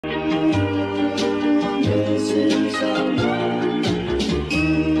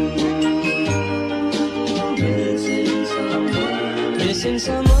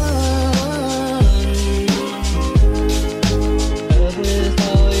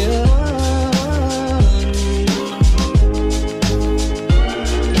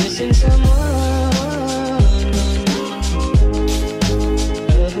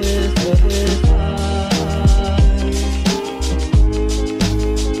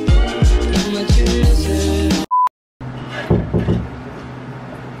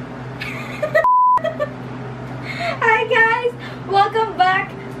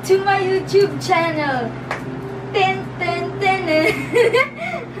channel.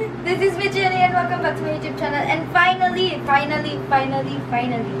 This is Mitch Unnie and welcome back to my YouTube channel. And finally,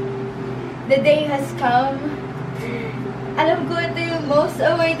 the day has come. Alam ko ito yung most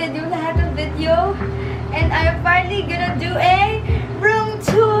awaited yung lahat ng video. And I'm finally gonna do a room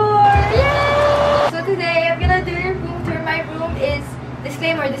tour! Yay! So today, I'm gonna do a room tour. My room is,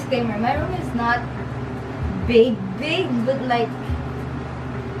 disclaimer, my room is not big, but like,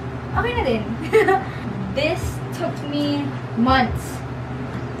 okay na din. This took me months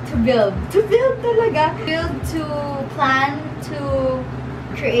to build. Talaga. Build, to plan, to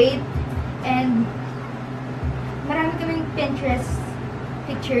create, and marami kaming Pinterest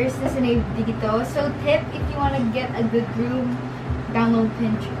pictures na sinave dito. So tip, if you want to get a good room, download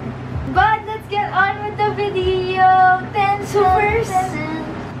Pinterest. But let's get on with the video! So first,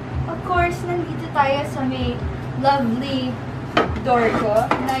 of course, nandito tayo sa may lovely door ko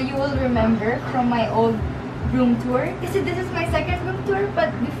na you will remember from my old room tour. Kasi this is my second room tour, but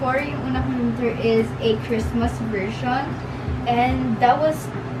before, yung una kong room tour is a Christmas version. And that was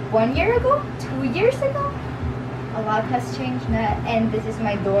 1 year ago? 2 years ago? A lot has changed na. And this is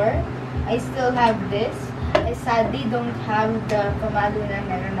my door. I still have this. I sadly don't have the pamalo na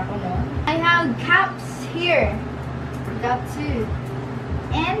meron ako noon. I have caps here. Got two.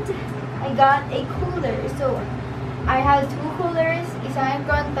 And I got a cooler. So, I have two coolers. Isang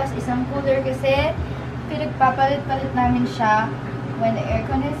front, tas isang cooler kasi pinagpapalit-palit namin siya. When the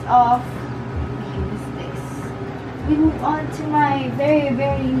aircon is off, we use this. We move on to my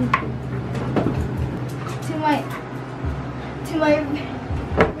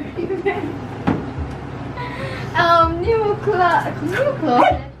new closet.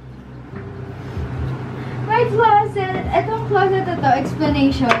 My closet. Itong closet ito,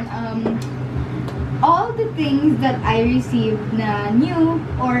 explanation. All the things that I received na new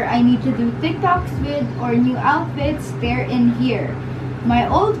or I need to do TikToks with or new outfits, they're in here. My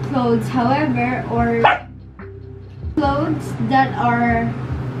old clothes, however, or clothes that are,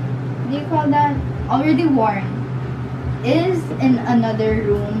 what do you call that? Already worn, is in another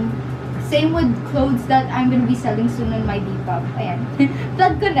room. Same with clothes that I'm gonna be selling soon on my Depop. Ayan.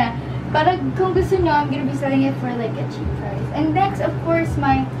 Plug ko na. Para kung gusto nyo, I'm gonna be selling it for like a cheap price. And next, of course,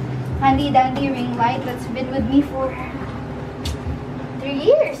 my handy dandy ring light that's been with me for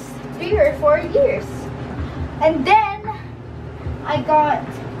 3 or 4 years. And then I got,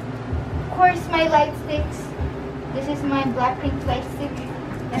 of course, my light sticks. This is my Blackpink light stick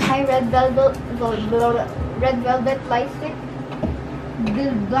and my red velvet light stick.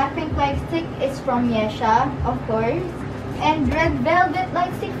 The Blackpink light stick is from Yesha, of course, and red velvet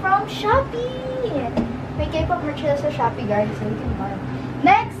light stick from Shopee. May K-pop merch sa Shopee, guys, so you can buy.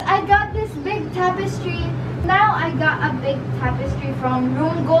 Next, I got this big tapestry. Now, I got a big tapestry from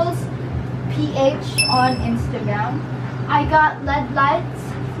Room Goals PH on Instagram. I got LED lights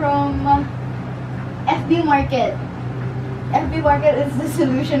from FB Market. FB Market is the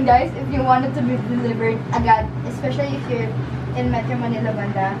solution, guys, if you want it to be delivered agad, especially if you're in Metro Manila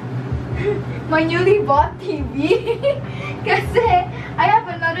banda. My newly bought TV. Kasi I have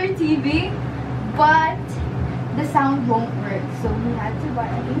another TV, but the sound won't work, so we had to buy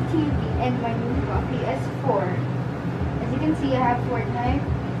a new TV and my new PS4. As you can see, I have Fortnite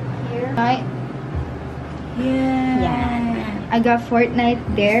here. Yeah. I got Fortnite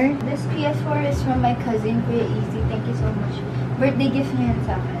there. This PS4 is from my cousin, Kuya Easy. Thank you so much. Birthday gift niya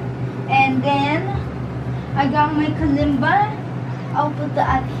sa akin. And then, I got my kalimba. I'll put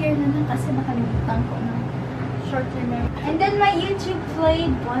that here naman kasi nakalimutan ko na short-term memory. And then my YouTube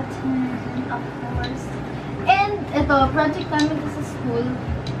play button, of course. And ito, project namin sa school.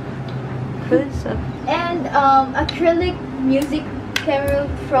 And acrylic music camera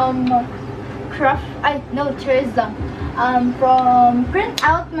from Cheers lang. From Print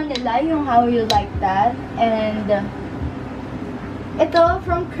Out Manila, yung How You Like That. And ito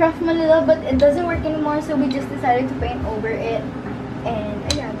from Craft Manila, but it doesn't work anymore, so we just decided to paint over it. And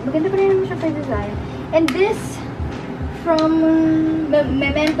ayan, maganda pa rin naman siya pa design. And this from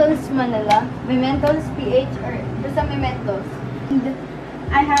Mementos Manila, Mementos PH, or basta Mementos. And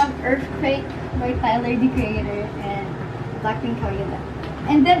I have Earthquake by Tyler, the Creator, and Blackpink How You Like.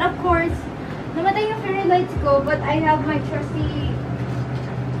 And then, of course, namatay yung fairy lights ko, but I have my trusty,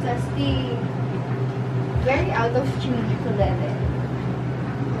 very out of tune ukulele.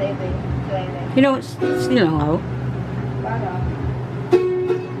 You know, it's still low.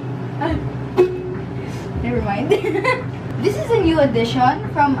 Never mind. This is a new addition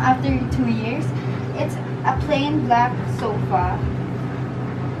from after 2 years. It's a plain black sofa.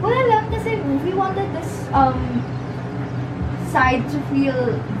 Wala lang kasi we wanted this inside to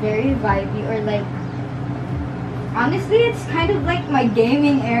feel very vibey, or like, honestly, it's kind of like my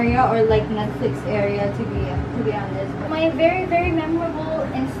gaming area or like Netflix area, to be honest. But my very, very memorable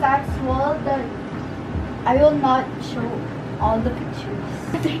Instax wall that I will not show all the pictures.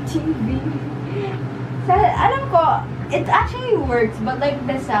 The TV. So, alam ko, it actually works, but like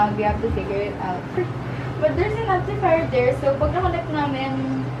the sound, we have to figure it out. But there's an amplifier there, so pag nakonect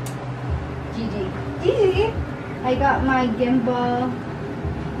namin, GG. I got my gimbal,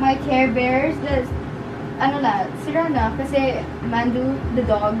 my Care Bears, that's, sira na, kasi Mandu the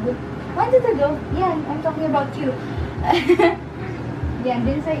dog. Yeah, I'm talking about you. Yeah,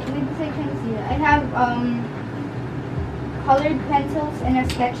 didn't say trying to see that. I have, colored pencils and a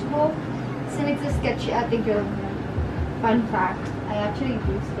sketchbook. Since it's a sketchy ate girl. Fun fact, I actually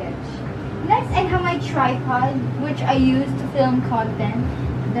do sketch. Next, I have my tripod, which I use to film content.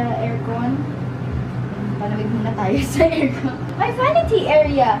 The aircon. Palamig muna tayo sa aircon. My vanity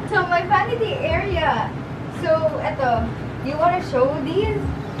area. So, eto. You wanna show these?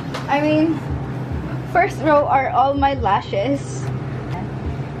 I mean, first row are all my lashes.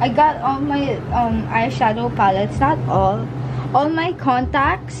 I got all my eyeshadow palettes, not all my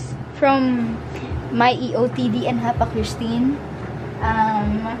contacts from my EOTD and Hapa Christine.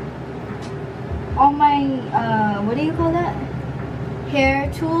 All my what do you call that? Hair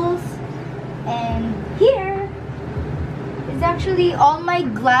tools, and here is actually all my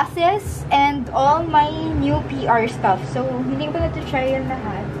glasses and all my new PR stuff. So hindi ko na to try yan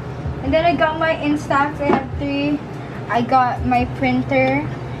lahat. And then I got my Instax. I have 3. I got my printer.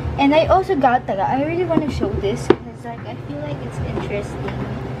 And I also got, I really want to show this because like I feel like it's interesting.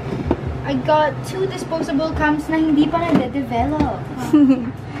 I got 2 disposable cams na hindi pa na-develop.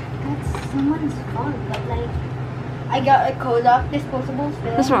 That's someone's fault, but like I got a Kodak disposable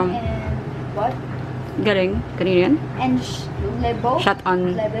film. What's wrong? And what? Galing. Kanina yan? And Lebo. Shot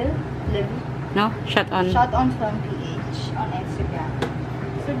on. Level. No? Shot on. Shot on Film PH on Instagram.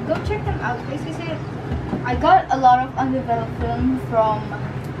 So go check them out. Basically, I got a lot of undeveloped film from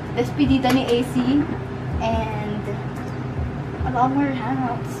Despedida ni AC and a lot more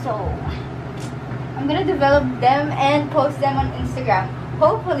hangouts, so I'm gonna develop them and post them on Instagram.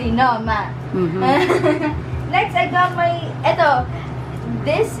 Hopefully, no, man. Next, I got my,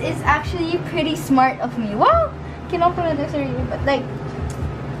 this is actually pretty smart of me. Wow! Cannot put this already, but like,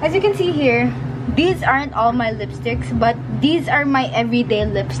 as you can see here, these aren't all my lipsticks, but these are my everyday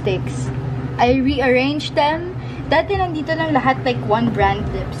lipsticks. I rearranged them. Dati nandito lang lahat like one brand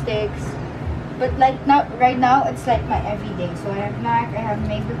lipsticks. But like right now, it's like my everyday. So I have MAC, I have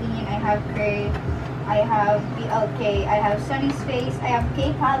Maybelline, I have Grey, I have BLK, I have Sunny's Face, I have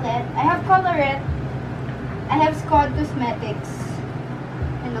K Palette, I have Colorette, I have Squad Cosmetics,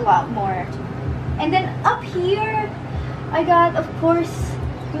 and a lot more. And then up here, I got, of course,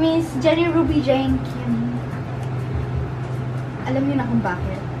 Miss Jenny Ruby Jane Kim. Alam niyo na kung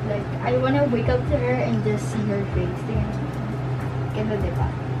bakit. Like, I wanna wake up to her and just see her face. Ganda, diba?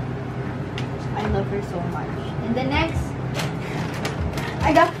 I love her so much. And the next,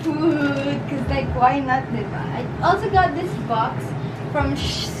 I got food. Cause like, why not, diba? I also got this box from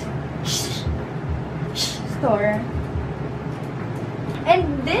store. And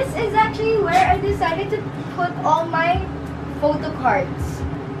this is actually where I decided to put all my photo cards.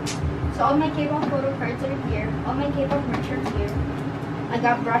 So all my K-pop photo cards are here. All my K-pop merch are here. I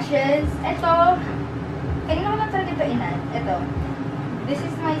got brushes. Ito. Kanina ko lang talaga ito inan. Ito. This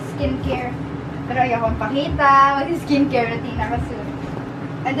is my skincare. Pero ayokong pakita. Mag-skincare routine ako soon.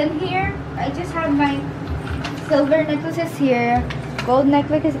 And then here, I just have my silver necklaces here. Gold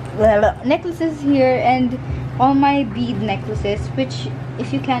necklaces here. And all my bead necklaces. Which,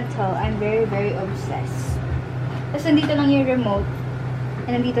 if you can't tell, I'm very, very obsessed. Tapos nandito lang yung remote.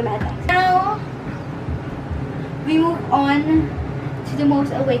 And nandito lahat. Now, we move on to the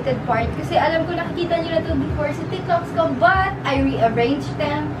most awaited part. Kasi alam ko nakikita nyo na to before sa TikToks ko, but I rearranged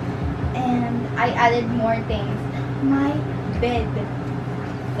them and I added more things. My bed.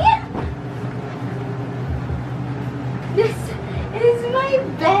 Yeah! This is my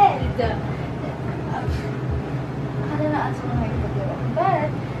bed! But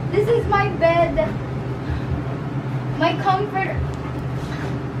this is my bed. My comfort.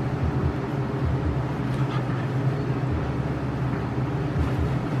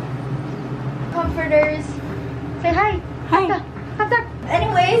 Comforters. Say hi. Hi.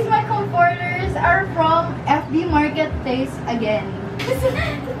 Anyways, my comforters are from FB Marketplace again.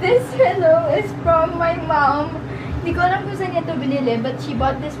 This pillow is from my mom. Hindi ko alam kung saan niya ito binili, but she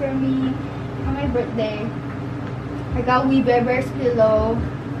bought this for me on my birthday. I got Wee Bear's pillow.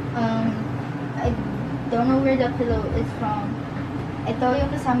 I don't know where the pillow is from. Ito yung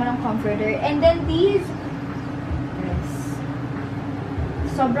kasama ng comforter. And then these, yes,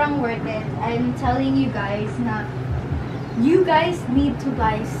 sobrang worth it. I'm telling you guys na you guys need to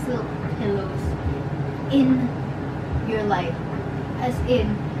buy silk pillows in your life. As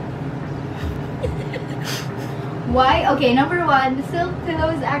in, why? Okay, number one, silk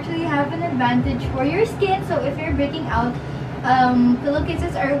pillows actually have an advantage for your skin. So if you're breaking out,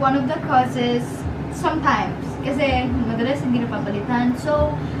 pillowcases are one of the causes sometimes. Kasi madalas hindi napapalitan.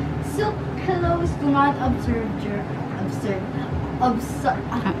 So silk pillows do not absorb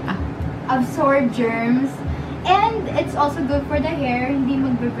germs. And it's also good for the hair. Hindi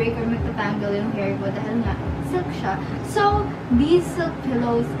magbe-break or magtatangle yung hair ko dahil nga silk siya. So these silk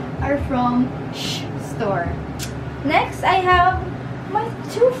pillows are from Shh store. Next, I have my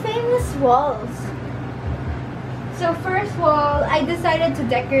two famous walls. So first wall, I decided to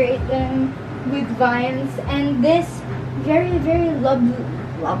decorate them with vines and this very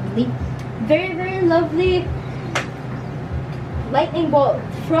lovely lightning bolt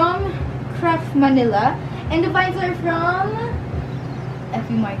from Craft Manila, and the vines are from FB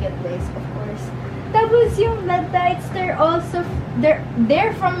Marketplace, of course. Tapos yung LED lights,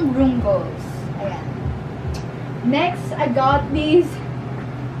 they're from Rungos. Ayan. Next, I got these.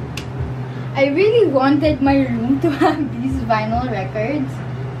 I really wanted my room to have these vinyl records.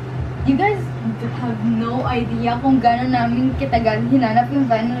 You guys have no idea kung gano'n namin kitagal hinanap yung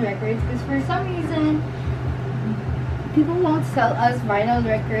vinyl records because for some reason, people won't sell us vinyl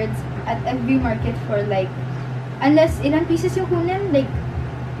records at FB Market for like, unless ilang pieces yung kunin, like,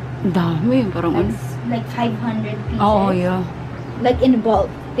 dami, parang like 500 pieces. Oh, yeah. Like in bulk.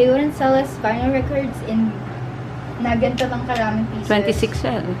 They wouldn't sell us vinyl records in na ganito lang karaming pieces.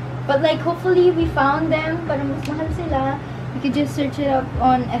 26L. But like, hopefully we found them. Para mas mahal sila. You could just search it up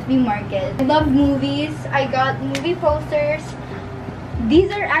on FB Market. I love movies. I got movie posters.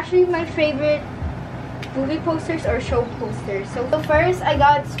 These are actually my favorite movie posters or show posters. So first, I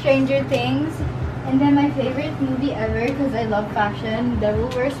got Stranger Things. And then my favorite movie ever, because I love fashion,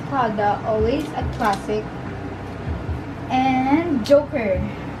 Devil Wears Prada. Always a classic. And Joker.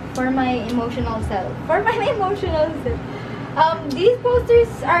 For my emotional self. These posters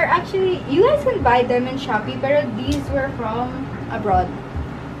are actually, you guys can buy them in Shopee, but these were from abroad.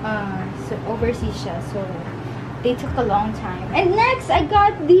 So overseas siya. So they took a long time. And next, I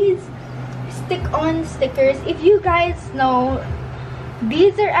got these stick-on stickers. If you guys know,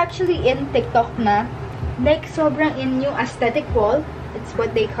 these are actually in TikTok na. Like, sobrang in yung aesthetic wall. It's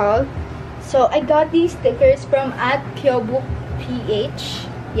what they call. So I got these stickers from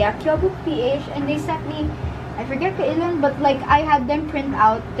 @KyobookPH. Yeah, KyobookPH, and they sent me, I forget kailan, but like I had them print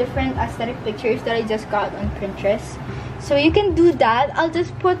out different aesthetic pictures that I just got on Pinterest. So you can do that. I'll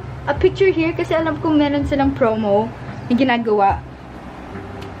just put a picture here kasi alam ko meron silang promo na ginagawa.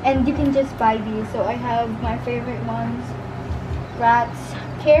 And you can just buy these. So I have my favorite ones. Rats,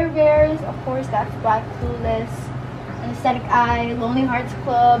 Care Bears, of course that's Black Clueless, An Aesthetic Eye, Lonely Hearts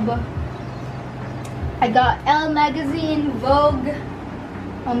Club. I got Elle Magazine, Vogue,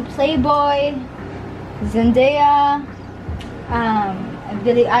 Playboy, Zendaya,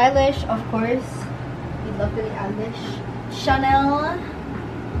 Billie Eilish, of course. We love Billie Eilish. Chanel,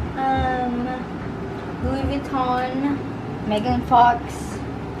 Louis Vuitton, Megan Fox,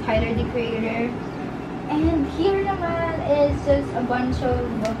 Tyler the Creator. And here naman is just a bunch of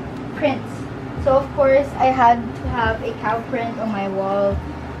prints. So of course, I had to have a cow print on my wall.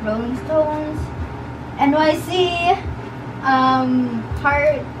 Rolling Stones, NYC,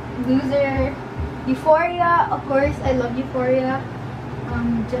 Heart, Loser, Euphoria, of course, I love Euphoria.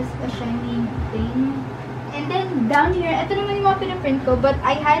 Just a shiny thing. And then down here, ito naman yung mga pinaprint ko, but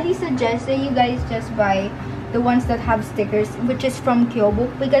I highly suggest that you guys just buy the ones that have stickers, which is from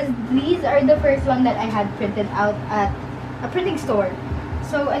Kyobook, because these are the first one that I had printed out at a printing store.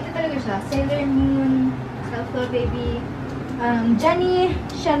 So ito talaga siya, Sailor Moon, Self Love Baby, Jenny,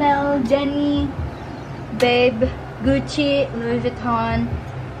 Chanel, Jenny, Babe, Gucci, Louis Vuitton,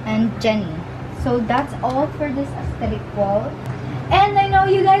 and Jenny. So that's all for this aesthetic wall. And I know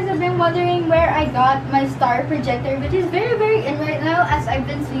you guys have been wondering where I got my star projector, which is very in right now, as I've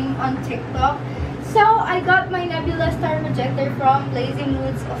been seeing on TikTok. So I got my Nebula star projector from Lazy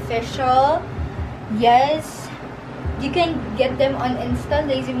Moods Official. Yes, you can get them on Insta,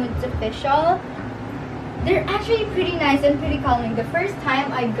 Lazy Moods Official. They're actually pretty nice and pretty calming. The first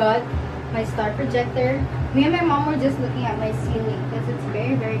time I got my star projector, me and my mom were just looking at my ceiling because it's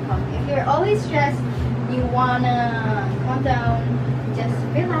very calming. If you're always stressed, you wanna calm down, just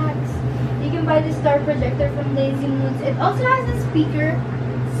relax, you can buy the star projector from Lazy Moods. It also has a speaker,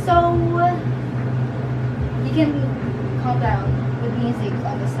 so you can calm down with music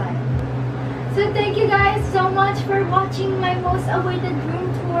on the side. So thank you guys so much for watching my most awaited room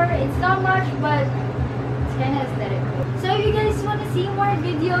tour. It's not much, but it's kind of aesthetic. So if you guys want to see more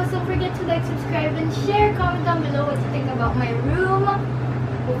videos, don't forget to like, subscribe, and share. Comment down below what you think about my room.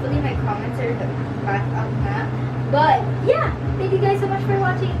 Hopefully my comments are back up na. But yeah, thank you guys so much for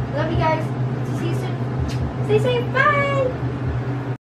watching. Love you guys. See you soon. Stay safe. Bye!